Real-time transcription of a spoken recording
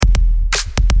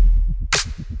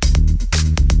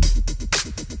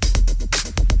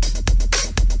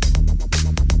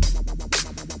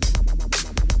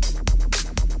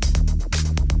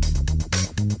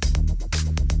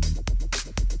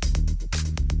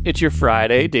It's your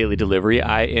Friday daily delivery.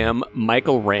 I am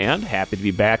Michael Rand. Happy to be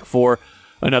back for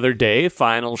another day,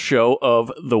 final show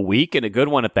of the week, and a good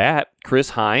one at that.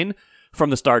 Chris Hine from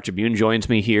the Star Tribune joins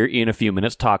me here in a few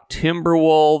minutes. Talk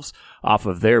Timberwolves off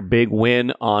of their big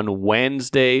win on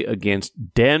Wednesday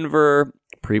against Denver,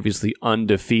 previously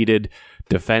undefeated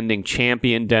defending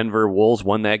champion Denver. Wolves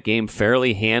won that game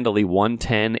fairly handily,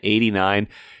 110-89.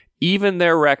 Even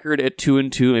their record at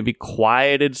 2-2 maybe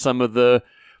quieted some of the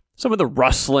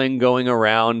rustling going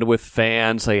around with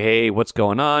fans, like, hey, what's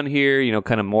going on here? You know,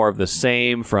 kind of more of the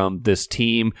same from this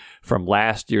team from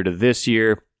last year to this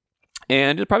year.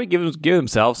 And it probably give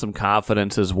themselves some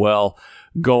confidence as well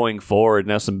going forward.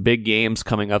 Now, some big games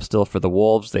coming up still for the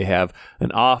Wolves. They have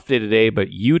an off day today,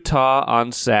 but Utah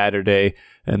on Saturday,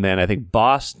 and then I think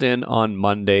Boston on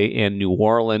Monday and New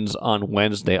Orleans on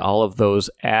Wednesday, all of those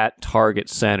at Target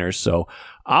Center. So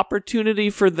opportunity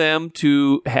for them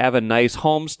to have a nice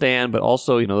homestand, but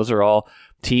also, you know, those are all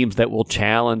teams that will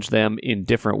challenge them in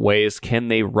different ways. Can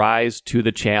they rise to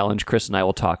the challenge? Chris and I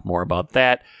will talk more about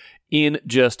that in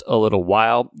just a little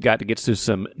while. Got to get to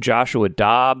some Joshua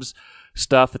Dobbs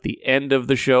stuff at the end of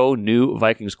the show. New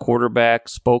Vikings quarterback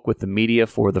spoke with the media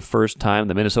for the first time,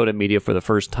 the Minnesota media for the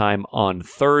first time on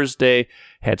Thursday.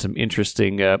 Had some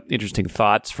interesting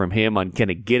thoughts from him on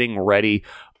kind of getting ready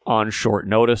on short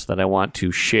notice that I want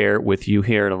to share with you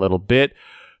here in a little bit.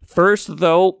 First,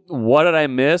 though, what did I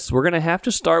miss? We're going to have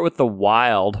to start with the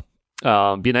Wild.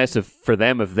 Be nice for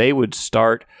them if they would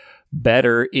start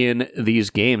better in these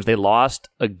games. They lost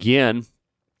again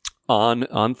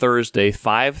on Thursday,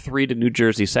 5-3 to New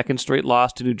Jersey. Second straight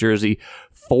loss to New Jersey.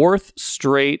 Fourth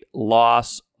straight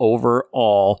loss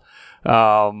overall.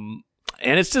 And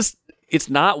it's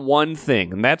not one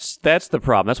thing, and that's the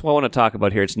problem. That's what I want to talk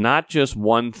about here. It's not just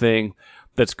one thing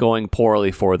that's going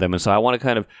poorly for them. And so I want to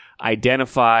kind of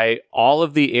identify all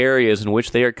of the areas in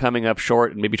which they are coming up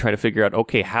short and maybe try to figure out,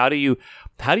 okay, how do you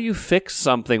fix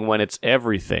something when it's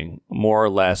everything, more or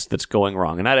less, that's going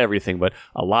wrong? And not everything, but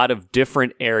a lot of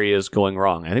different areas going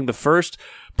wrong. I think the first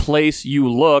place you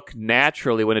look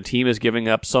naturally when a team is giving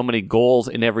up so many goals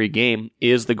in every game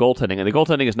is the goaltending, and the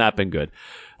goaltending has not been good.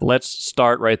 Let's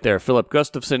start right there. Filip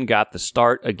Gustavsson got the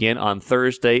start again on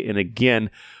Thursday, and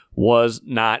again was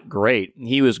not great.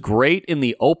 He was great in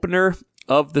the opener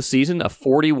of the season, a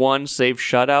 41-save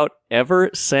shutout. Ever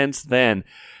since then,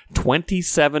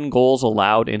 27 goals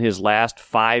allowed in his last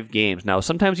 5 games. Now,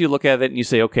 sometimes you look at it and you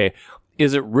say, okay,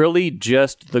 is it really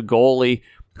just the goalie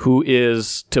who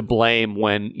is to blame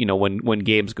when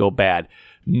games go bad?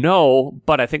 No,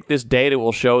 but I think this data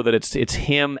will show that it's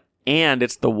him and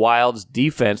it's the Wild's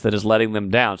defense that is letting them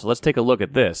down. So let's take a look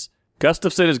at this.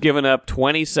 Gustavsson has given up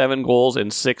 27 goals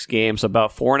in 6 games,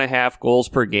 about 4.5 goals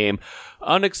per game.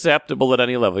 Unacceptable at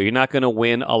any level. You're not going to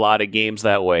win a lot of games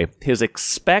that way. His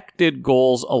expected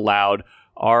goals allowed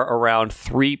are around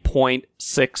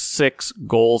 3.66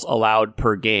 goals allowed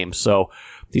per game. So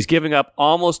he's giving up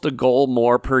almost a goal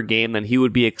more per game than he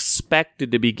would be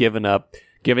expected to be giving up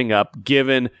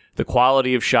given the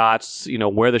quality of shots,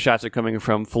 where the shots are coming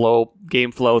from,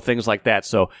 game flow, things like that.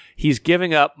 So he's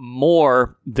giving up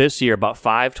more this year, about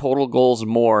 5 total goals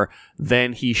more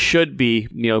than he should be,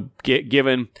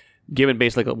 given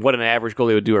basically what an average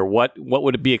goalie would do, or what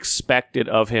would it be expected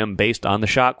of him based on the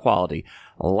shot quality.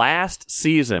 Last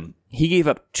season, he gave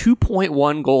up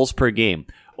 2.1 goals per game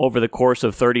over the course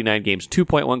of 39 games,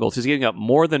 2.1 goals. He's giving up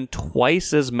more than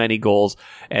twice as many goals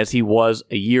as he was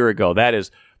a year ago. That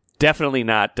is definitely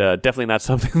not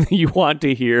something that you want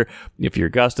to hear if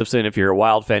you're Gustavsson, if you're a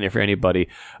Wild fan, if you're anybody.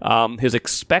 His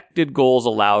expected goals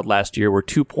allowed last year were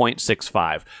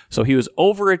 2.65. So he was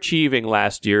overachieving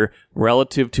last year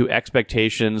relative to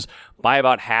expectations by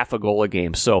about half a goal a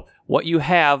game. So what you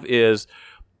have is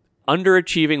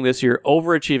underachieving this year,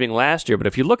 overachieving last year. But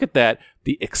if you look at that,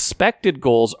 the expected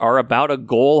goals are about a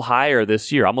goal higher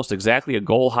this year, almost exactly a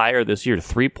goal higher this year,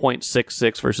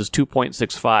 3.66 versus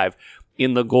 2.65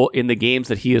 in the games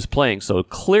that he is playing. So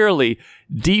clearly,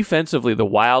 defensively, the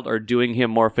Wild are doing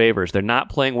him more favors. They're not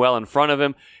playing well in front of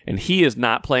him, and he is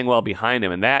not playing well behind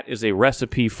him. And that is a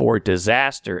recipe for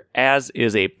disaster, as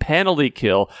is a penalty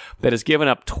kill that has given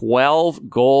up 12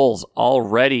 goals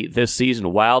already this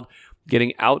season. Wild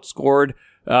getting outscored,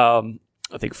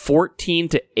 I think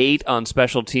 14-8 on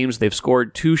special teams. They've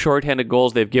scored 2 shorthanded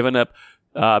goals. They've given up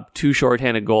 2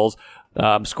 shorthanded goals,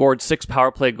 scored 6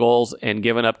 power play goals, and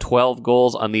given up 12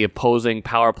 goals on the opposing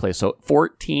power play. So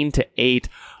 14-8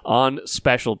 on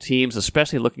special teams,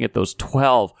 especially looking at those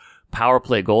 12 power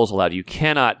play goals allowed. You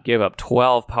cannot give up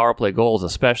 12 power play goals,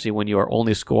 especially when you are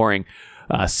only scoring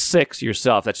 6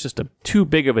 yourself. That's just too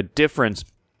big of a difference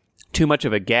too much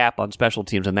of a gap on special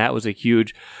teams, and that was a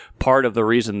huge part of the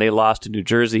reason they lost to New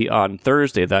Jersey on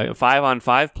Thursday. The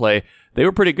 5-on-5 play, they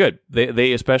were pretty good.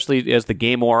 They especially as the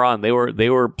game wore on, they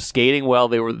were skating well.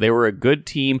 They were a good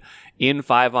team in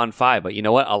 5-on-5. But you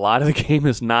know what? A lot of the game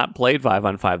is not played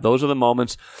 5-on-5. Those are the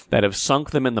moments that have sunk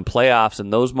them in the playoffs,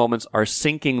 and those moments are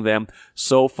sinking them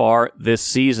so far this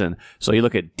season. So you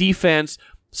look at defense,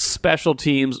 special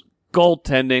teams,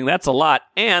 goaltending, that's a lot.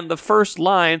 And the first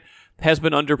line has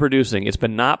been underproducing. It's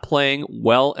been not playing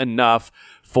well enough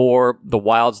for the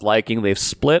Wild's liking. They've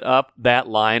split up that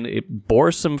line. It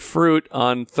bore some fruit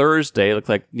on Thursday. It looked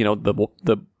like,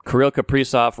 the Kirill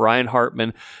Kaprizov, Ryan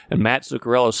Hartman, and Matt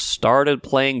Zuccarello started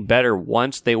playing better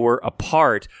once they were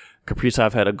apart.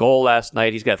 Kaprizov had a goal last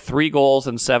night. He's got 3 goals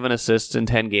and 7 assists in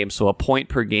 10 games, so a point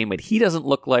per game, but he doesn't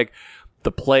look like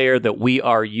the player that we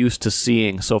are used to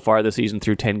seeing so far this season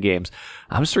through 10 games.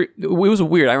 It was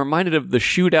weird. I'm reminded of the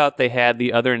shootout they had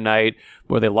the other night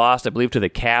where they lost, I believe, to the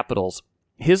Capitals.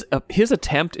 His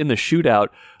attempt in the shootout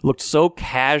looked so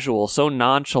casual, so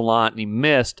nonchalant, and he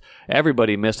missed.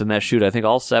 Everybody missed in that shootout. I think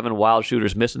all 7 Wild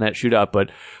shooters missed in that shootout,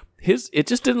 but it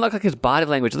just didn't look like his body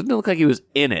language. It didn't look like he was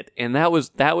in it, and that was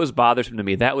bothersome to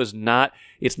me.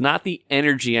 It's not the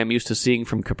energy I'm used to seeing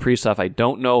from Kaprizov. I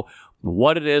don't know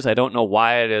what it is. I don't know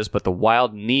why it is, but the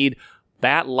Wild need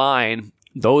that line,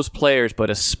 those players,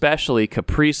 but especially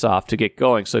Kaprizov to get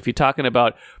going. So if you're talking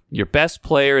about your best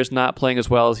player is not playing as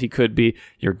well as he could be,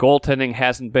 your goaltending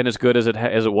hasn't been as good as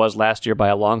it was last year by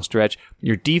a long stretch,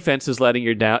 your defense is letting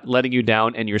you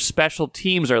down, and your special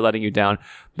teams are letting you down,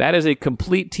 that is a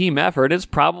complete team effort. It's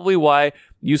probably why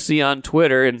you see on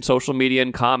Twitter and social media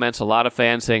and comments a lot of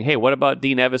fans saying, hey, what about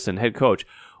Dean Evison, head coach?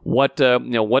 What's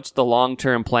the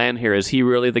long-term plan here? Is he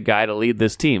really the guy to lead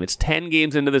this team? It's 10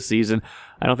 games into the season.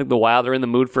 I don't think the Wild are in the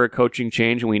mood for a coaching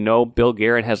change, and we know Bill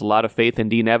Guerin has a lot of faith in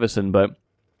Dean Evison, but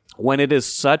when it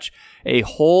is such a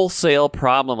wholesale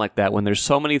problem like that, when there's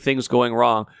so many things going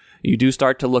wrong, you do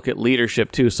start to look at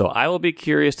leadership too. So I will be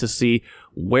curious to see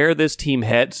where this team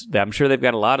heads. I'm sure they've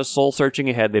got a lot of soul searching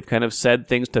ahead. They've kind of said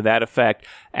things to that effect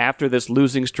after this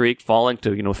losing streak, falling to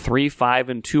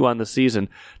 3-5-2 on the season.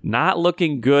 Not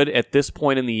looking good at this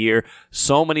point in the year.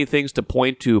 So many things to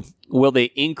point to. Will they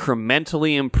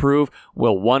incrementally improve?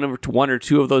 Will one or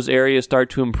two of those areas start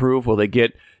to improve? Will they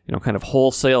get kind of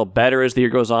wholesale better as the year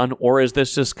goes on? Or is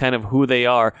this just kind of who they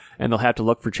are and they'll have to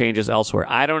look for changes elsewhere?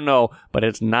 I don't know, but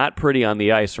it's not pretty on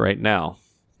the ice right now.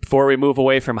 Before we move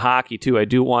away from hockey, too, I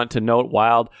do want to note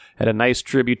Wild had a nice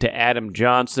tribute to Adam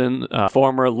Johnson, a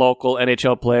former local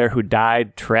NHL player who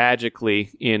died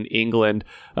tragically in England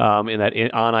in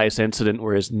that on-ice incident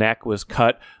where his neck was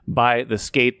cut by the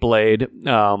skate blade.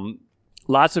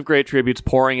 Lots of great tributes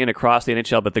pouring in across the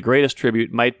NHL, but the greatest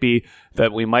tribute might be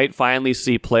that we might finally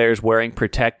see players wearing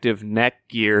protective neck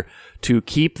gear to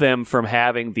keep them from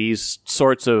having these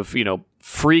sorts of,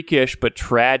 freakish but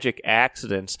tragic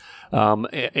accidents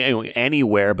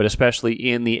anywhere, but especially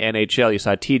in the NHL. You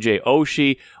saw TJ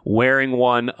Oshie wearing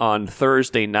one on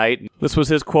Thursday night. This was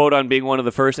his quote on being one of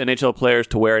the first NHL players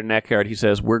to wear a neck guard. He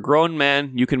says, "We're grown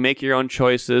men. You can make your own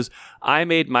choices. I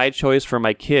made my choice for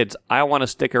my kids. I want to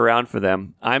stick around for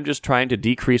them. I'm just trying to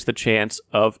decrease the chance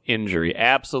of injury."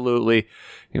 Absolutely.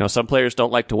 Some players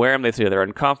don't like to wear them. They say they're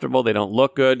uncomfortable. They don't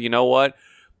look good. You know what?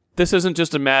 This isn't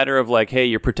just a matter of hey,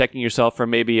 you're protecting yourself from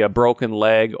maybe a broken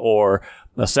leg or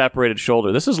a separated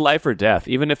shoulder. This is life or death.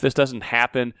 Even if this doesn't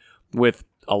happen with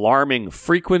alarming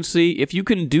frequency, if you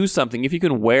can do something, if you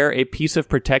can wear a piece of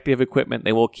protective equipment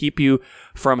that will keep you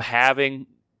from having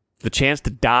the chance to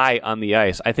die on the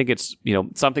ice, I think it's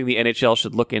something the NHL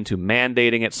should look into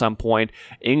mandating at some point.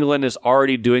 England is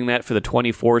already doing that for the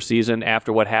 24 season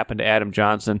after what happened to Adam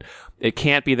Johnson. It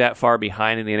can't be that far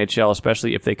behind in the NHL,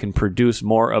 especially if they can produce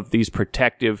more of these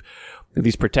protective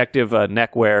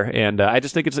neckwear. And I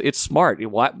just think it's smart.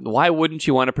 Why wouldn't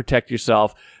you want to protect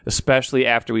yourself, especially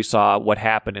after we saw what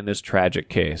happened in this tragic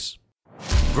case?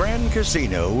 Grand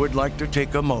Casino would like to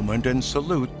take a moment and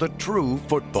salute the true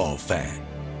football fan.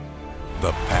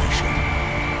 The passion,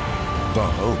 the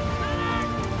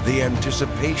hope, the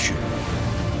anticipation,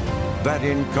 that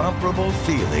incomparable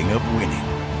feeling of winning.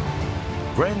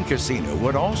 Grand Casino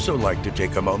would also like to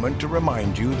take a moment to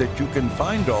remind you that you can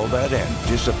find all that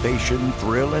anticipation,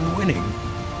 thrill, and winning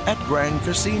at Grand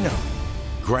Casino.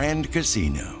 Grand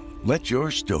Casino, let your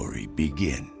story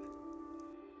begin.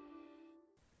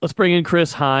 Let's bring in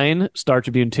Chris Hine, Star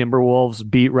Tribune Timberwolves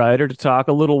beat writer, to talk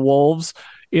a little Wolves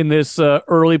in this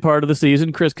early part of the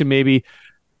season. Chris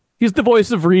he's the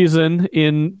voice of reason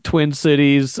in Twin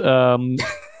Cities.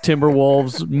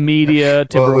 Timberwolves media,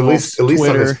 Well, Timberwolves at least on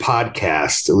Twitter. this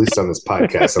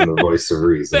podcast, I'm the voice of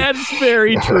reason. That's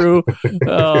very true.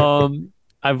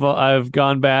 I've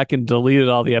gone back and deleted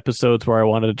all the episodes where I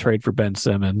wanted to trade for Ben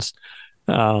Simmons.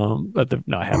 No,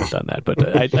 I haven't done that,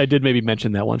 but I did maybe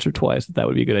mention that once or twice that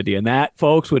would be a good idea. And that,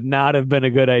 folks, would not have been a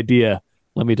good idea.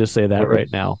 Let me just say that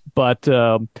right now. But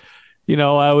we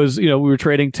were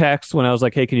trading texts when I was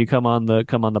like, "Hey, can you come on the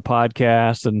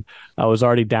podcast?" And I was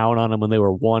already down on them when they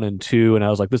were 1-2, and I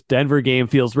was like, "This Denver game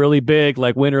feels really big.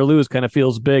 Like win or lose, kind of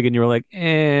feels big." And you were like,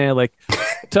 like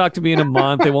talk to me in a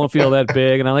month. It won't feel that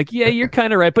big. And I'm like, yeah, you're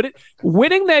kind of right. But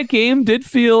winning that game did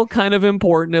feel kind of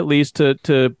important, at least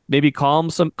to maybe calm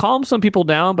some people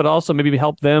down, but also maybe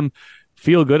help them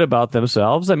feel good about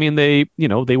themselves. I mean, they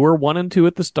were 1-2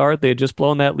 at the start. They had just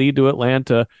blown that lead to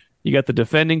Atlanta. You got the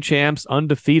defending champs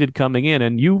undefeated coming in,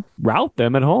 and you rout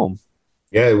them at home.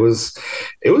 Yeah, it was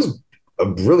a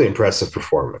really impressive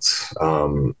performance.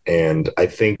 And I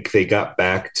think they got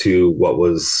back to what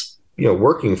was,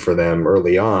 working for them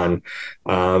early on.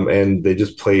 And they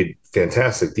just played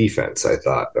fantastic defense. I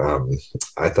thought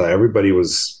everybody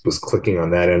was clicking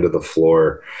on that end of the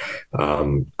floor.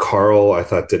 Carl, I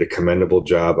thought, did a commendable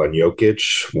job on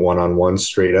Jokic, one-on-one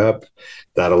straight up.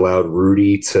 That allowed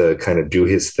Rudy to kind of do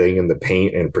his thing in the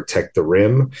paint and protect the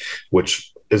rim,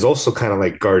 which is also kind of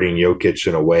like guarding Jokic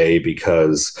in a way,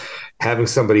 because having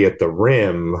somebody at the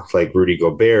rim like Rudy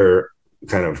Gobert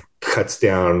kind of cuts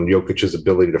down Jokic's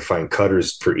ability to find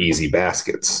cutters for easy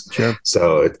baskets. Sure.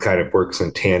 So it kind of works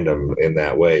in tandem in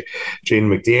that way. Jaden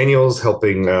McDaniels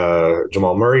helping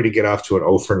Jamal Murray to get off to an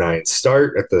 0-for-9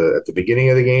 start at the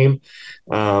beginning of the game.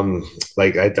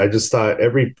 I just thought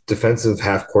every defensive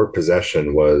half-court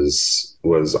possession was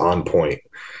on point.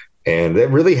 And it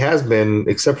really has been,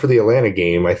 except for the Atlanta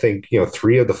game, I think,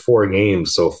 3 of the 4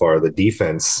 games so far, the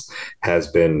defense has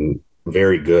been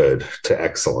very good to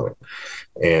excellent.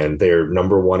 And they're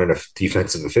number 1 in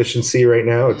defensive efficiency right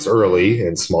now. It's early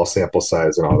and small sample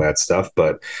size and all that stuff,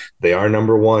 but they are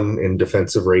number 1 in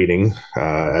defensive rating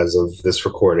as of this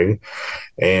recording.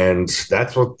 And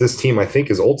that's what this team, I think,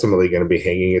 is ultimately going to be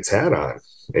hanging its hat on,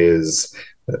 is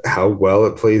how well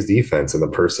it plays defense and the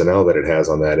personnel that it has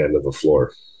on that end of the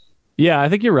floor. Yeah, I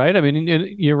think you're right. I mean,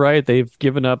 you're right. They've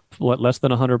given up less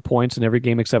than 100 points in every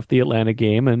game except the Atlanta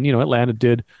game. And, Atlanta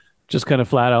did just kind of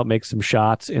flat out make some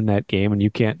shots in that game. And you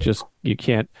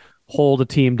can't hold a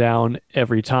team down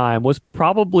every time. Was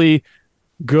probably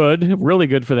good, really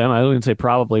good for them. I wouldn't say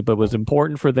probably, but was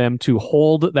important for them to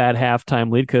hold that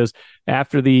halftime lead, because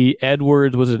after the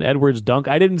Edwards dunk,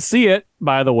 I didn't see it,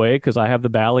 by the way, because I have the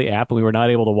Bally app and we were not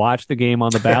able to watch the game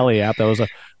on the Bally app. That was a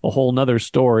whole nother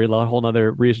story, a whole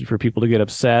nother reason for people to get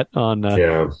upset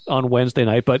on Wednesday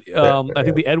night. But I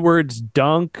think the Edwards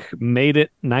dunk made it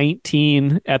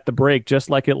 19 at the break, just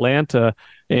like Atlanta.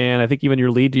 And I think even your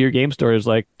lead to your game story is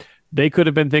like, they could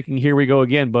have been thinking, here we go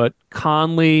again. But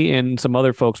Conley and some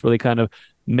other folks really kind of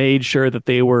made sure that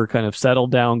they were kind of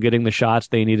settled down, getting the shots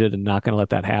they needed and not going to let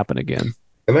that happen again.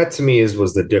 And that to me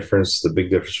was the difference. The big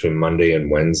difference between Monday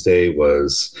and Wednesday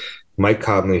was Mike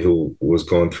Conley, who was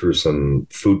going through some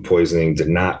food poisoning, did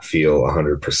not feel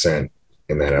 100%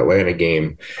 in that Atlanta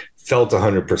game, felt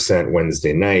 100%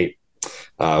 Wednesday night.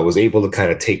 Was able to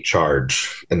kind of take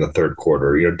charge in the third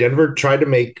quarter. Denver tried to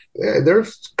make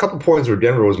there's a couple points where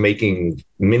Denver was making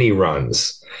mini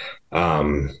runs.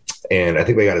 And I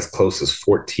think they got as close as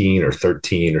 14 or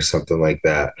 13 or something like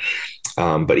that.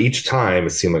 But each time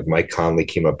it seemed like Mike Conley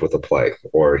came up with a play,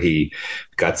 or he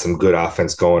got some good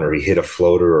offense going, or he hit a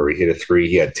floater, or he hit a 3.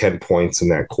 He had 10 points in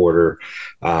that quarter.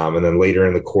 And then later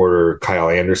in the quarter, Kyle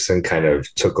Anderson kind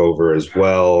of took over as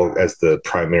well as the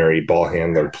primary ball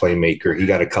handler, playmaker. He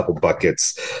got a couple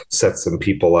buckets, set some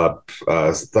people up,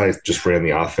 just ran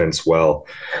the offense well.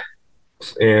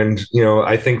 And,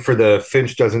 I think for the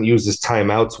Finch doesn't use his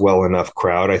timeouts well enough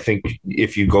crowd. I think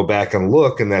if you go back and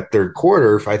look in that third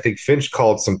quarter, I think Finch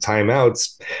called some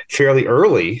timeouts fairly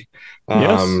early.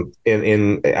 Yes.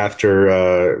 In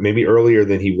after maybe earlier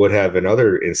than he would have in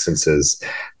other instances.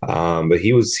 But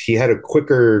he had a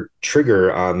quicker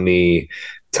trigger on the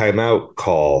timeout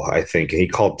call, I think. He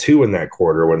called 2 in that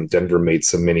quarter when Denver made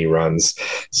some mini runs.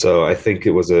 So I think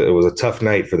it was a tough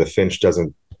night for the Finch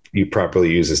doesn't properly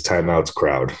use his timeouts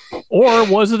crowd. Or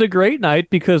was it a great night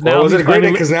because now was it a great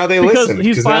night because now they listen?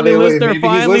 He's finally listening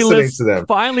to them.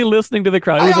 Finally listening to the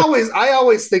crowd. I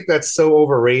always think that's so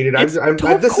overrated. This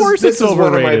is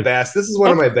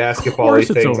one of my basketball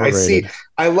things.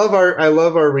 I love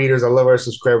our readers. I love our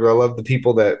subscribers. I love the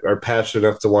people that are passionate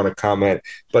enough to want to comment.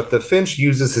 But the Finch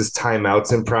uses his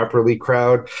timeouts improperly.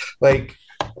 Crowd, like,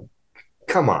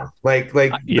 come on. Like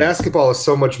Yeah. basketball is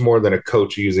so much more than a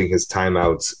coach using his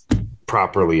timeouts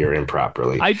properly or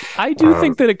improperly. I do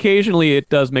think that occasionally it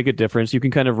does make a difference. You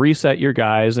can kind of reset your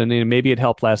guys, and maybe it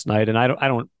helped last night. And I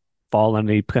don't fall on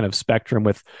any kind of spectrum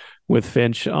with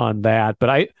Finch on that.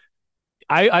 But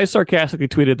I sarcastically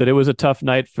tweeted that it was a tough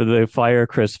night for the fire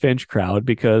Chris Finch crowd,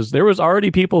 because there was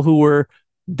already people who were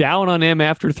down on him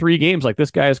after 3 games. Like,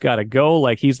 this guy's got to go.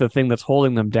 Like, he's the thing that's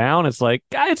holding them down. It's like,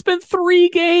 God, it's been 3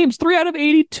 games, 3 out of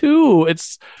 82.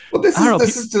 This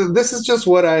is just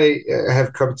what I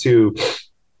have come to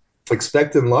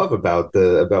expect and love about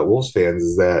Wolves fans,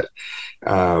 is that,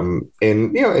 and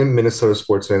in Minnesota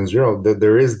sports fans,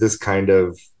 there is this kind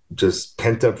of just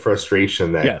pent up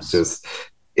frustration that just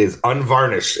is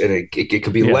unvarnished, and it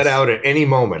could be let out at any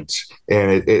moment,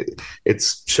 and it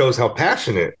shows how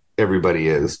passionate everybody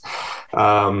is.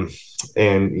 And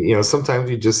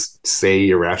sometimes you just say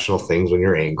irrational things when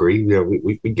you're angry.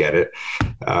 We get it.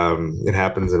 It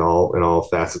happens in all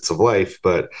facets of life.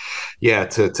 But yeah,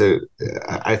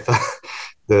 I thought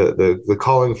the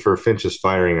calling for Finch's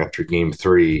firing after Game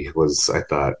 3 was, I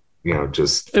thought,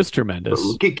 it's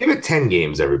tremendous. Give it 10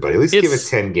 games, everybody. At least give it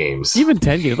 10 games. Even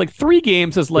 10 games. Like, 3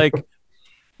 games is like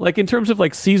in terms of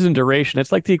like season duration,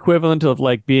 it's like the equivalent of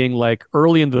like being like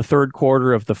early in the 3rd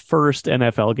quarter of the first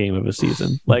NFL game of a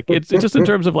season. Like, it's just in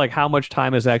terms of like how much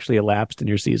time has actually elapsed in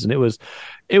your season. It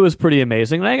was pretty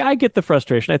amazing. And I get the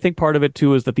frustration. I think part of it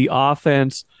too is that the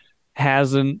offense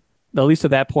hasn't, at least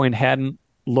at that point, hadn't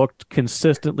looked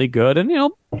consistently good. And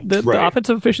the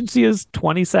offensive efficiency is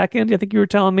 22nd, I think you were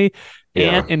telling me.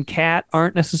 Ant and Cat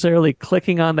aren't necessarily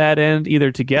clicking on that end,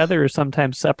 either together or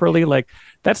sometimes separately. Like,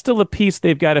 that's still a piece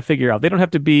they've got to figure out. They don't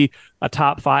have to be a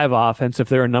top 5 offense if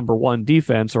they're a number 1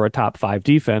 defense or a top 5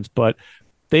 defense, but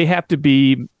they have to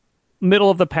be middle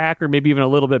of the pack or maybe even a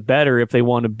little bit better if they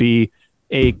want to be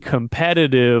a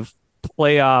competitive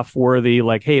playoff worthy,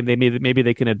 like, hey, maybe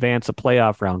they can advance a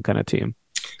playoff round kind of team.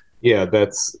 Yeah,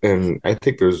 and I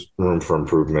think there's room for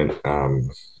improvement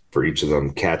for each of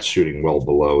them. Cat's shooting well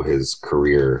below his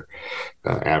career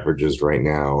averages right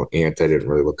now. Ant, I didn't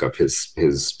really look up his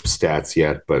stats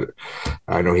yet, but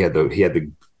I know he had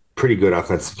the pretty good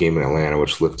offensive game in Atlanta,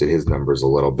 which lifted his numbers a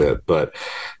little bit. But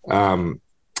I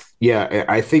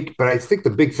think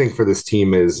the big thing for this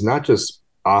team is not just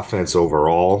offense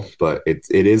overall, but it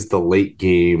is the late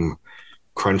game,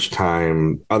 crunch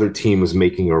time, other teams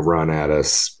making a run at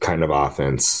us kind of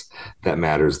offense that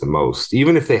matters the most.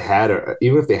 Even if they have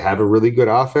a really good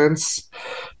offense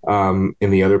in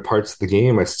the other parts of the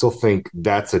game, I still think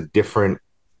that's a different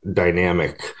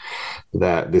dynamic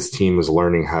that this team is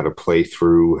learning how to play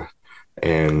through,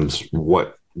 and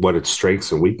what its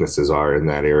strengths and weaknesses are in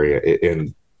that area.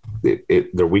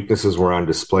 Their weaknesses were on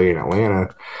display in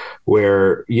Atlanta,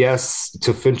 where, yes,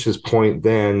 to Finch's point,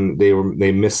 then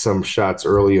they missed some shots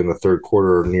early in the 3rd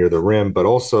quarter near the rim, but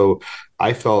also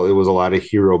I felt it was a lot of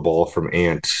hero ball from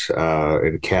Ant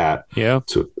and Cat,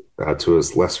 to a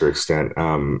lesser extent,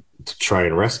 to try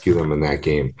and rescue them in that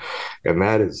game, and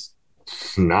that is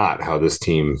not how this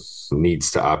team needs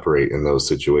to operate in those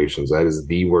situations. That is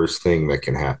the worst thing that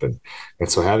can happen. And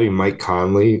so having Mike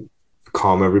Conley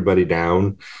calm everybody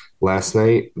down last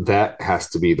night, that has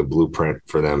to be the blueprint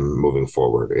for them moving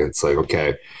forward. It's like,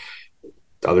 okay,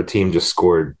 the other team just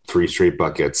scored 3 straight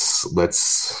buckets.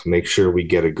 Let's make sure we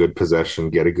get a good possession,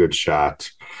 get a good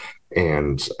shot.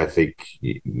 And I think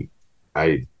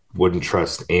I wouldn't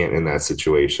trust Ant in that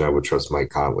situation. I would trust Mike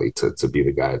Conley to be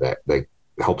the guy that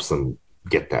helps them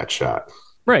get that shot.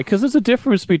 Right, because there's a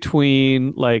difference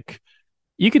between, like,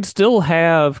 you can still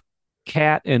have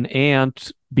Cat and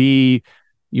Ant be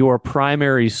your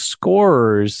primary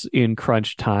scorers in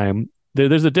crunch time.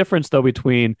 There's a difference, though,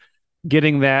 between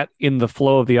getting that in the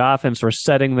flow of the offense or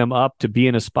setting them up to be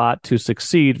in a spot to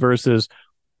succeed versus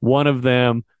one of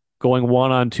them going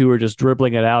 1-on-2 or just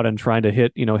dribbling it out and trying to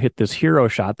hit this hero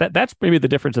shot. That's maybe the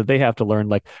difference that they have to learn.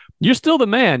 Like, you're still the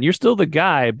man, you're still the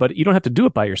guy, but you don't have to do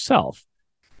it by yourself.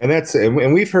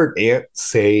 And we've heard Ant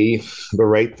say the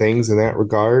right things in that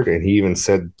regard. And he even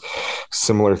said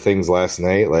similar things last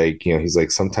night. Like, he's like,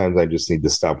 sometimes I just need to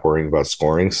stop worrying about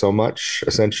scoring so much,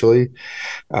 essentially.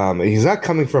 And he's not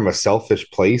coming from a selfish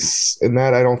place in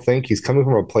that, I don't think. He's coming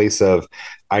from a place of,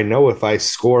 I know if I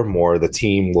score more, the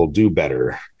team will do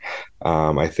better.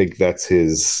 I think that's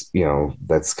his,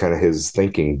 that's kind of his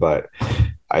thinking. But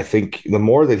I think the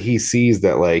more that he sees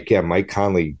that, like, yeah, Mike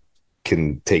Conley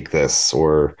can take this,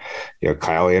 or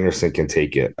Kyle Anderson can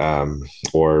take it,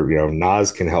 or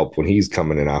Nas can help when he's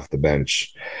coming in off the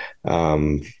bench.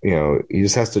 He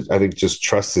just has to, I think, just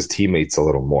trust his teammates a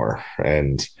little more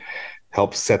and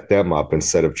help set them up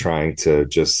instead of trying to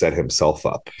just set himself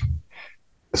up.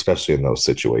 especially in those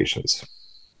situations.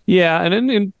 Yeah,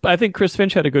 and I think Chris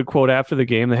Finch had a good quote after the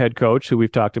game, the head coach, who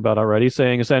we've talked about already,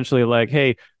 saying essentially like,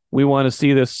 "Hey, we want to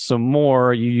see this some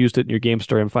more." You used it in your game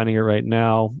story. I'm finding it right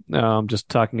now. Just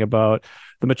talking about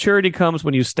the maturity comes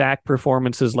when you stack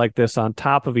performances like this on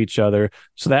top of each other.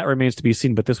 So that remains to be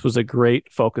seen. But this was a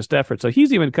great focused effort. So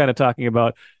he's even kind of talking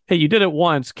about, "Hey, you did it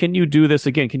once. Can you do this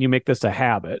again? Can you make this a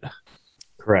habit?"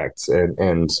 Correct.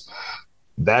 And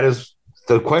that is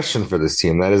the question for this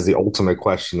team. That is the ultimate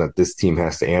question that this team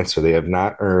has to answer. They have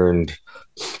not earned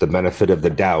the benefit of the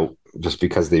doubt just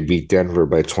because they beat Denver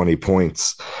by 20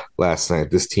 points last night.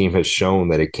 This team has shown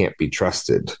that it can't be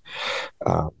trusted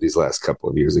these last couple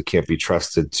of years. It can't be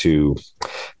trusted to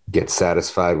get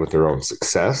satisfied with their own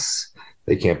success.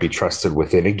 They can't be trusted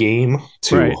within a game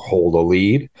to hold a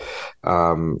lead.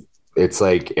 It's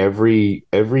like every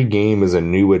game is a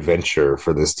new adventure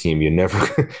for this team. You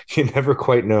never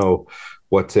quite know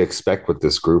what to expect with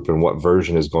this group and what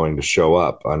version is going to show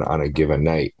up on a given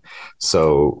night.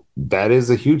 So that is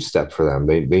a huge step for them.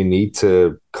 They need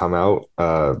to come out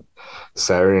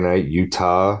Saturday night.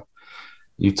 Utah,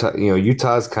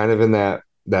 Utah's kind of in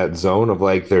that zone of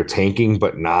like they're tanking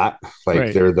but not.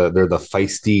 Like they're the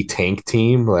feisty tank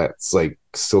team that's like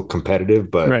still competitive,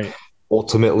 but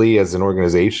ultimately as an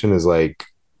organization is like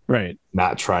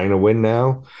not trying to win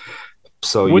now.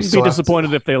 So wouldn't be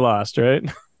disappointed if they lost, right?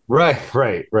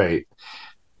 Right.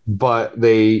 But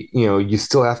they, you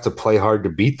still have to play hard to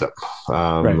beat them.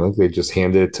 Like they just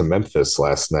handed it to Memphis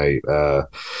last night.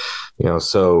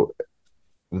 So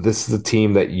this is a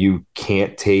team that you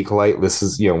can't take light. This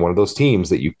is, one of those teams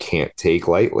that you can't take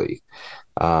lightly.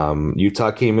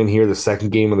 Utah came in here the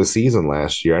second game of the season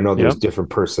last year. I know there's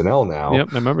different personnel now. Yep,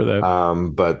 I remember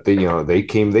that. But they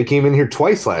came in here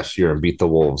twice last year and beat the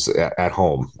Wolves at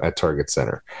home at Target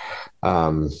Center.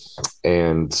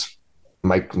 And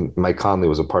Mike Conley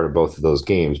was a part of both of those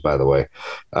games, by the way.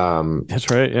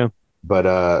 That's right. Yeah.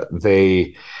 But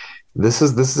this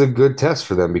is a good test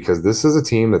for them because this is a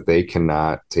team that they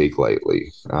cannot take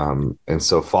lightly. And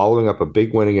so following up a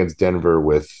big win against Denver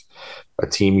with a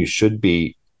team you should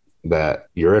beat, that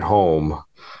you're at home,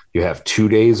 you have 2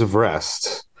 days of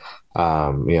rest,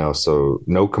 so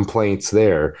no complaints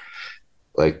there.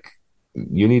 Like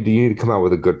you need to come out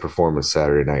with a good performance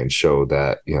Saturday night and show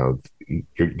that,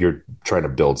 you're trying to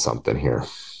build something here.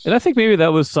 And I think maybe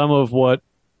that was some of what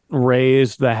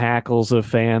raised the hackles of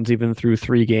fans even through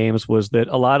 3 games, was that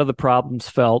a lot of the problems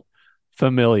felt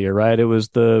familiar, right? It was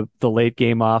the late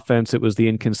game offense. It was the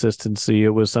inconsistency. It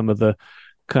was some of the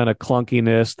kind of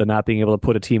clunkiness, the not being able to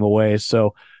put a team away.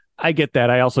 So I get that.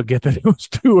 I also get that it was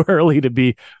too early to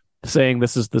be saying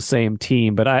this is the same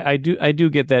team, but I do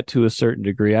get that to a certain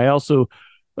degree. I also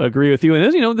agree with you.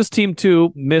 And this team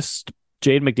too missed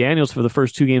Jaden McDaniels for the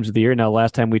first 2 games of the year. Now,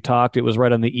 last time we talked, it was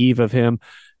right on the eve of him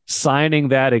signing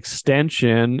that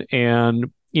extension.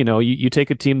 And, you take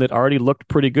a team that already looked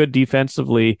pretty good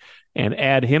defensively and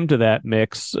add him to that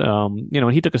mix. And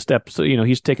he took a step. So,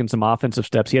 he's taken some offensive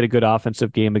steps. He had a good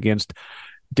offensive game against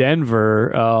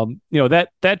Denver.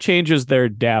 That changes their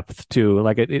depth too.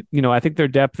 Like I think their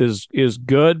depth is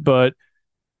good, but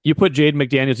you put Jaden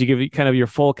McDaniels, you give kind of your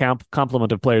full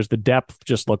complement of players. The depth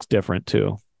just looks different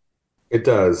too. It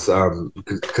does.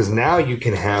 Because now you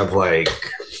can have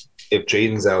if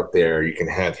Jaden's out there, you can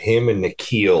have him and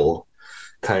Nikhil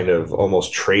kind of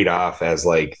almost trade off as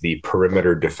like the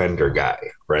perimeter defender guy,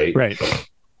 right? Right.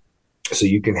 So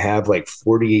you can have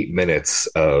 48 minutes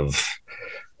of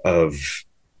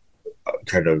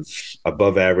kind of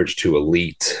above average to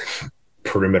elite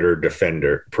perimeter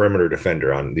defender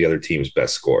on the other team's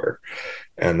best scorer.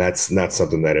 And that's not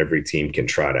something that every team can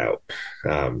trot out.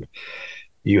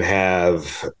 You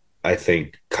have, I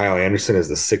think, Kyle Anderson as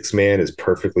the 6th man is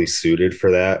perfectly suited for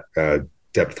that.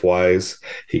 Depth-wise,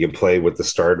 he can play with the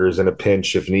starters in a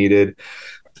pinch if needed.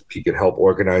 He can help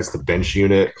organize the bench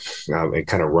unit and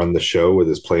kind of run the show with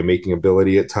his playmaking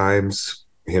ability at times.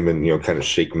 Him and, kind of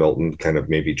Shake Milton kind of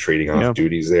maybe trading off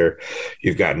duties there.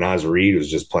 You've got Naz Reid, who's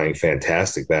just playing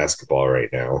fantastic basketball right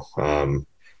now.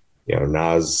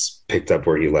 Naz picked up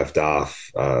where he left off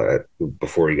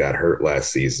before he got hurt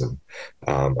last season.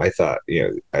 I thought,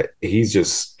 he's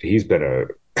been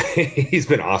he's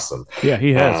been awesome. Yeah,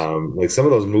 he has. Some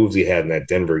of those moves he had in that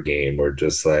Denver game were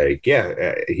just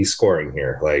he's scoring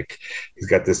here. Like he's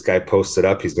got this guy posted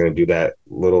up. He's going to do that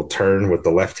little turn with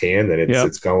the left hand, and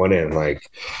it's going in. Like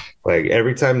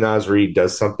every time Naz Reid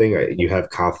does something, you have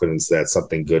confidence that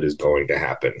something good is going to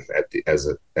happen as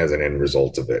an end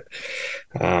result of it.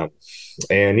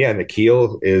 And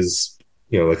Nikhil is,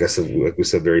 like we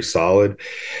said, very solid.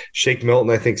 Shake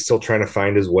Milton, I think, still trying to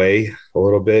find his way a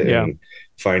little bit. Yeah. And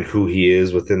find who he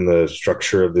is within the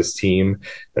structure of this team.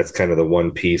 That's kind of the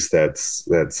one piece that's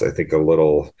I think a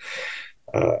little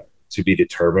to be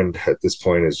determined at this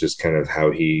point, is just kind of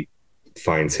how he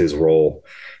finds his role.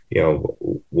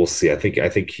 We'll see. I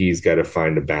think he's got to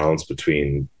find a balance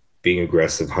between being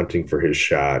aggressive, hunting for his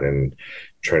shot, and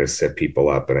trying to set people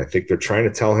up. And I think they're trying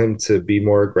to tell him to be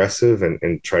more aggressive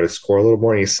and try to score a little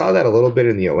more. And you saw that a little bit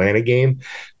in the Atlanta game,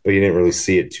 but you didn't really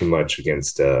see it too much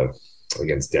against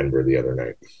Denver the other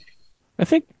night. I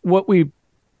think what we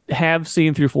have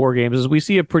seen through 4 games is we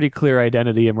see a pretty clear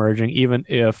identity emerging, even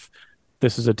if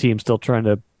this is a team still trying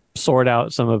to sort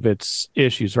out some of its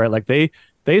issues, right? Like they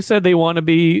said they want to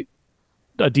be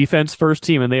a defense first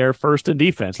team, and they are first in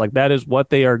defense. Like that is what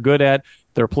they are good at.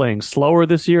 They're playing slower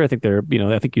this year. I think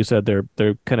I think you said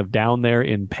they're kind of down there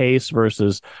in pace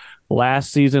versus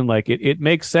last season. Like it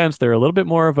makes sense. They're a little bit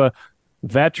more of a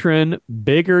veteran,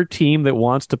 bigger team that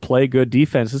wants to play good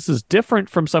defense. This is different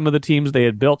from some of the teams they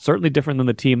had built, certainly different than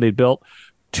the team they built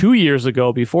 2 years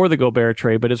ago before the Gobert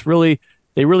trade, but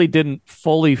they really didn't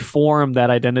fully form that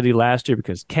identity last year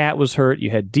because Cat was hurt. You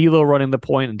had D'Lo running the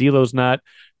point, and D'Lo's not,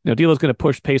 D'Lo's going to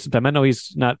push pace sometime. I know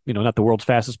he's not, not the world's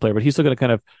fastest player, but he's still going to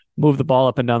kind of move the ball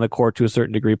up and down the court to a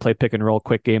certain degree, play pick and roll,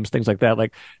 quick games, things like that.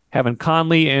 Like having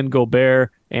Conley and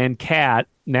Gobert and Cat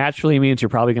naturally means you're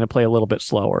probably going to play a little bit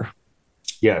slower.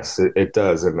 Yes, it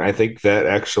does. And I think that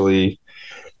actually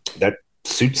that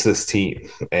suits this team.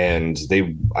 And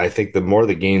I think the more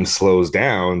the game slows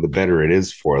down, the better it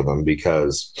is for them,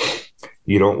 because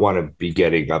you don't want to be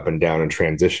getting up and down in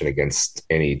transition against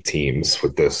any teams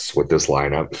with this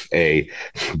lineup.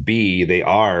 B, they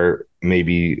are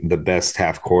maybe the best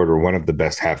half court or one of the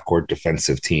best half court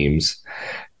defensive teams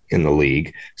in the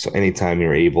league. So anytime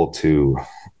you're able to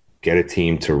get a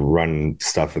team to run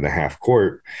stuff in the half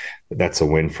court, that's a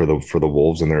win for the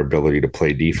Wolves and their ability to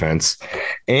play defense.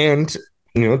 And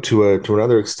to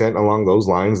another extent along those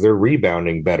lines, they're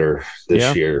rebounding better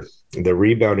this year. The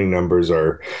rebounding numbers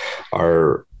are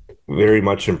very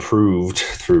much improved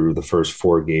through the first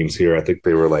 4 games here. I think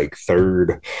they were like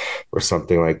 3rd or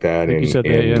something like that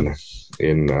in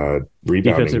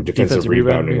rebounding, defensive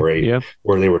rebounding rate,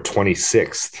 where they were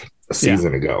 26th a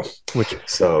season ago.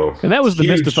 And that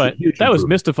was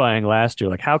mystifying last year.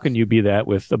 Like, how can you be that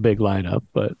with a big lineup?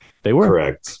 But they were.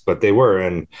 Correct. But they were.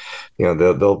 And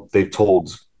they've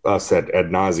told us ad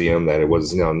nauseum that it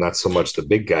was not so much the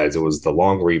big guys, it was the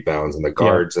long rebounds and the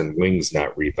guards and wings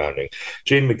not rebounding.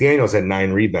 Jaden McDaniels had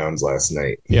 9 rebounds last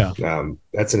night.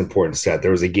 That's an important stat.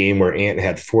 There was a game where Ant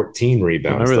had 14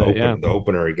 rebounds, the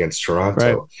opener against Toronto.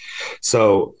 Right.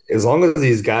 So as long as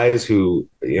these guys who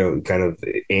kind of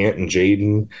Ant and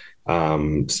Jaden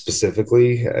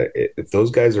specifically, if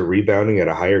those guys are rebounding at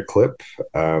a higher clip,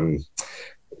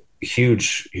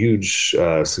 huge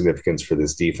significance for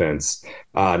this defense.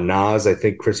 Nas, I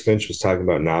think Chris Finch was talking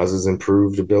about Nas's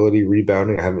improved ability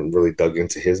rebounding. I haven't really dug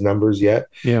into his numbers yet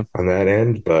on that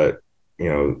end, but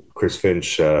Chris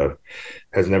Finch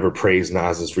has never praised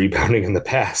Nas's rebounding in the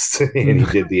past, and he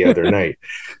did the other night.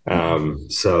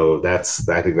 So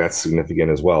I think that's significant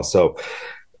as well. So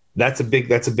that's a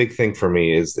big thing for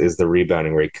me is the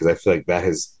rebounding rate, because I feel like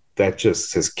that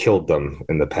just has killed them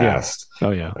in the past.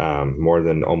 More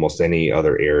than almost any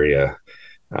other area.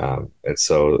 And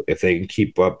so if they can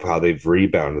keep up how they've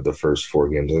rebounded the first 4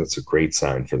 games, that's a great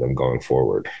sign for them going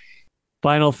forward.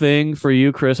 Final thing for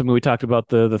you, Chris. I mean, we talked about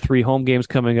the 3 home games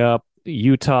coming up,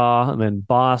 Utah and then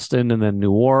Boston and then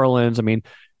New Orleans. I mean,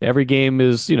 every game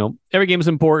is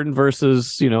important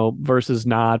versus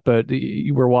not, but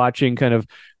we're watching kind of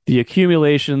the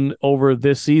accumulation over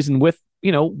this season with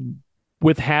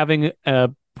having a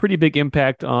pretty big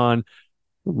impact on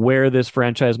where this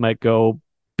franchise might go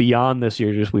beyond this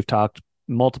year. We've talked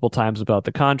multiple times about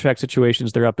the contract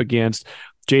situations they're up against.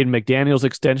 Jaden McDaniels'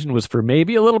 extension was for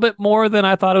maybe a little bit more than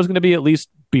I thought it was going to be, at least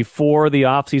before the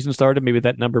offseason started. Maybe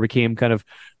that number became kind of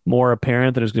more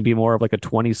apparent that it was going to be more of like a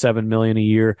 $27 million a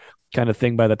year kind of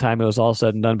thing by the time it was all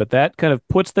said and done. But that kind of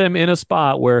puts them in a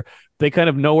spot where they kind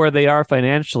of know where they are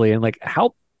financially. And like,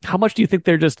 how much do you think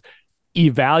they're just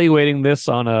evaluating this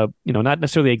on a, not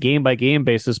necessarily a game by game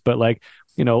basis, but like,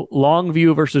 long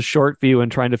view versus short view,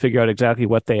 and trying to figure out exactly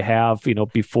what they have,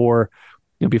 before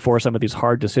some of these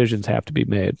hard decisions have to be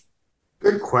made?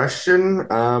 Good question.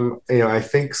 I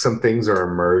think some things are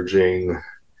emerging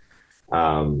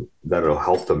that'll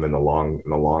help them in the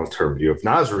long term view. If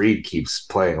Naz Reid keeps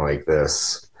playing like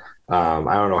this, I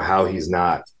don't know how he's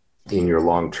not in your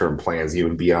long term plans,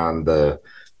 even beyond the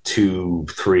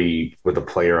 2-3 with a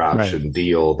player option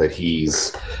deal that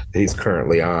he's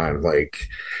currently on. Like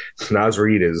Naz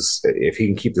Reid is, if he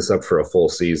can keep this up for a full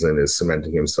season, is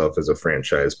cementing himself as a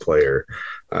franchise player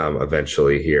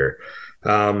eventually here.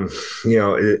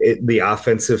 The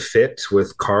offensive fit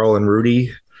with Carl and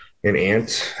Rudy and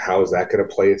Ant, how is that going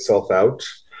to play itself out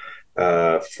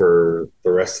for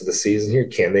the rest of the season here?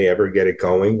 Can they ever get it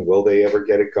going? Will they ever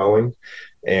get it going?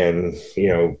 And,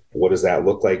 what does that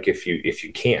look like if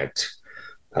you can't?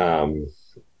 What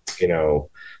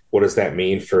does that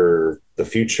mean for the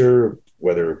future,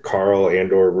 whether Carl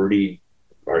and or Rudy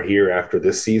are here after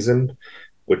this season?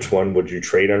 Which one would you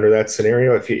trade under that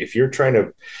scenario? If you're trying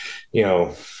to,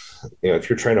 if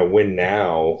you're trying to win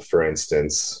now, for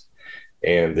instance,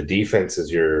 and the defense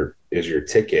is your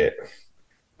ticket,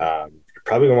 you're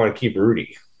probably gonna want to keep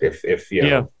Rudy. If you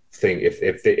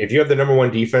have the number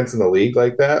one defense in the league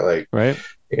like that,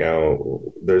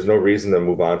 there's no reason to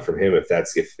move on from him if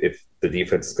the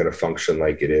defense is going to function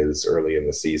like it is early in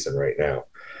the season right now.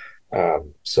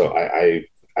 So I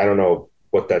don't know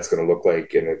what that's going to look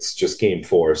like, and it's just game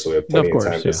 4, so we have plenty of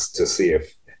time to see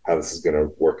how this is going to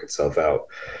work itself out.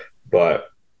 But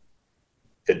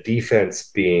the defense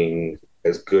being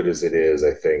as good as it is,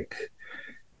 I think,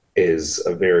 is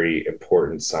a very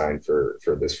important sign for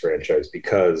this franchise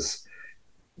because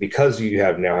you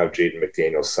now have Jaden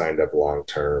McDaniels signed up long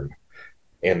term,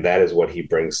 and that is what he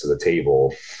brings to the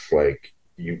table. Like,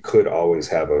 you could always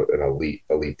have an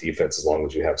elite defense as long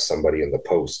as you have somebody in the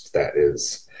post that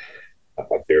is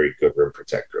a very good rim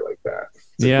protector like that.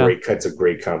 It's a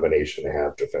great combination to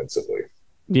have defensively.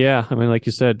 Yeah, I mean, like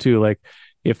you said too, like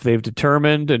if they've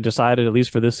determined and decided, at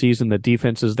least for this season, that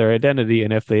defense is their identity,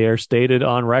 and if they are stated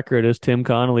on record, as Tim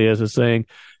Connolly is saying,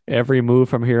 every move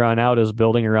from here on out is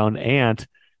building around Ant,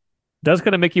 does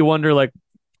kind of make you wonder, like,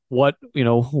 what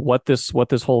this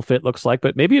whole fit looks like.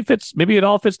 But maybe it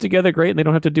all fits together great, and they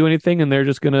don't have to do anything, and they're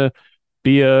just gonna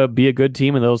be a good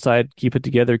team, and those side keep it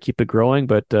together, keep it growing.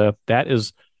 But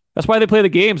that's why they play the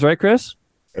games, right, Chris?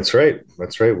 That's right.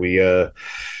 We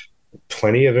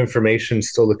plenty of information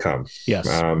still to come. Yes,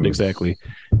 exactly.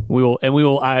 We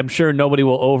will. I'm sure nobody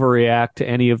will overreact to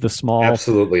any of the small,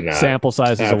 absolutely not, sample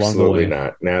sizes along the way.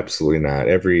 Absolutely not.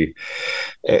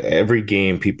 Every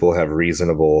game, people have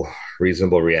reasonable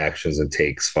reactions and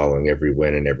takes following every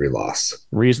win and every loss.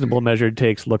 Reasonable measured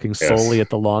takes, looking solely at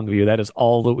the long view. That is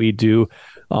all that we do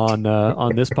on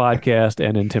this podcast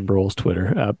and in Timberwolves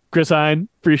Twitter. Chris Hine,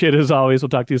 appreciate it as always. We'll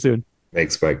talk to you soon.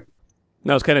 Thanks, Mike.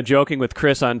 I was kind of joking with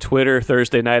Chris on Twitter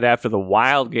Thursday night after the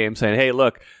Wild game, saying, hey,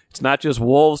 look, it's not just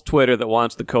Wolves Twitter that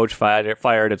wants the coach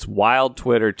fired. It's Wild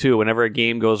Twitter, too. Whenever a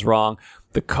game goes wrong,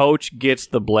 the coach gets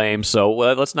the blame. So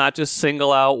let's not just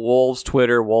single out Wolves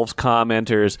Twitter, Wolves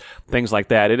commenters, things like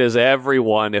that. It is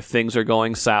everyone, if things are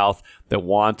going south, that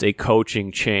wants a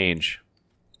coaching change.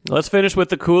 Let's finish with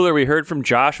the cooler. We heard from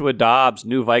Joshua Dobbs,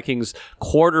 new Vikings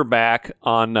quarterback,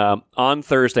 on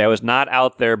Thursday. I was not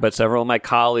out there, but several of my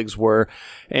colleagues were.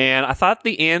 And I thought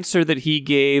the answer that he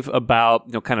gave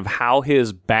about, kind of how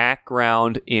his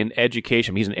background in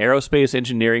education, he's an aerospace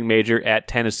engineering major at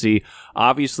Tennessee,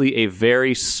 obviously a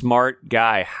very smart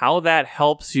guy, how that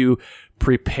helps you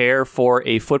prepare for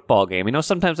a football game.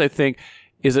 Sometimes I think,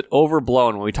 is it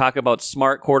overblown when we talk about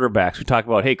smart quarterbacks? We talk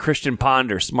about, hey, Christian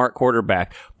Ponder, smart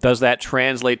quarterback. Does that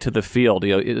translate to the field?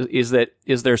 Is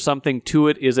there something to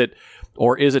it? Is it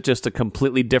just a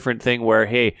completely different thing where,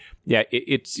 hey, yeah,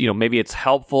 it's maybe it's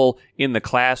helpful in the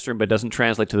classroom but doesn't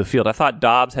translate to the field? I thought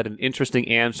Dobbs had an interesting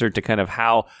answer to kind of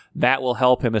how that will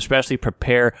help him, especially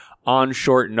prepare on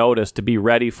short notice to be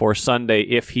ready for Sunday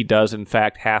if he does in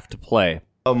fact have to play.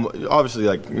 Obviously,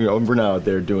 we're not out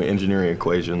there doing engineering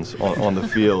equations on the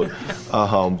field,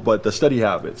 but the study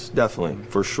habits, definitely,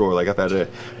 for sure. Like, I've had to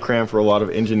cram for a lot of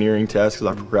engineering tests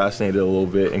because I procrastinated a little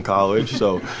bit in college,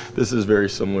 so this is very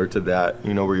similar to that,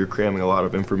 where you're cramming a lot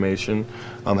of information,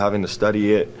 having to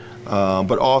study it,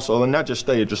 but also, and not just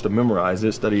study it just to memorize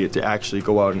it, study it to actually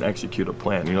go out and execute a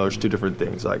plan. There's two different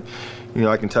things. Like,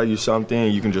 I can tell you something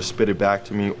and you can just spit it back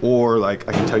to me, or like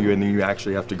I can tell you and then you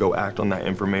actually have to go act on that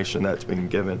information that's been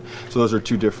given. So those are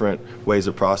two different ways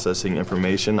of processing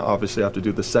information. Obviously I have to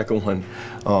do the second one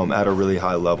at a really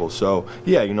high level. So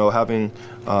yeah, having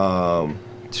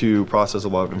to process a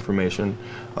lot of information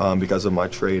because of my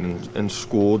trade and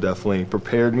school definitely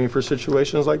prepared me for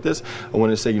situations like this. I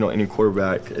want to say, any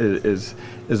quarterback is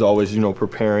always,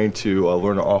 preparing to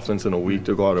learn an offense in a week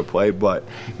to go out and play. But,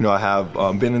 I have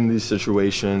been in these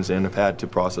situations and have had to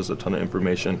process a ton of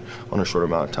information on a short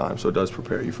amount of time. So it does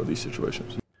prepare you for these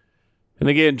situations. And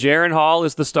again, Jaren Hall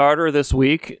is the starter this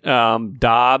week.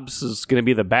 Dobbs is going to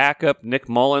be the backup. Nick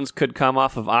Mullins could come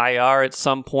off of IR at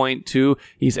some point, too.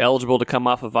 He's eligible to come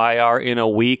off of IR in a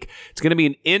week. It's going to be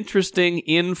an interesting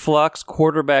influx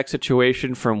quarterback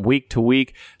situation from week to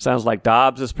week. Sounds like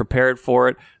Dobbs is prepared for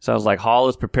it. Sounds like Hall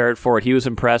is prepared for it. He was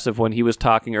impressive when he was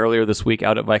talking earlier this week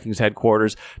out at Vikings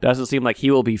headquarters. Doesn't seem like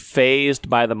he will be fazed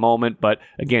by the moment, but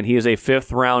again, he is a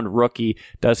 5th-round rookie.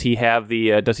 Does he have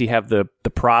the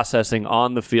processing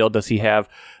on the field? Does he have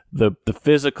the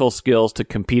physical skills to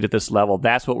compete at this level?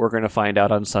 That's what we're going to find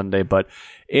out on Sunday. But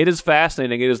it is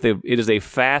fascinating. It is a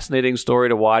fascinating story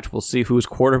to watch. We'll see who's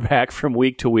quarterback from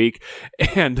week to week.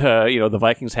 And, the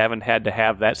Vikings haven't had to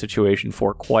have that situation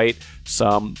for quite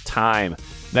some time.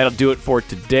 That'll do it for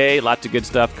today. Lots of good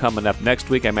stuff coming up next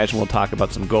week. I imagine we'll talk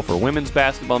about some Gopher women's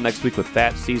basketball next week with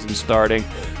that season starting.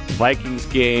 Vikings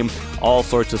game, all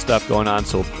sorts of stuff going on.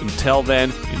 So until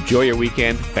then, enjoy your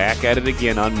weekend. Back at it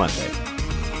again on Monday.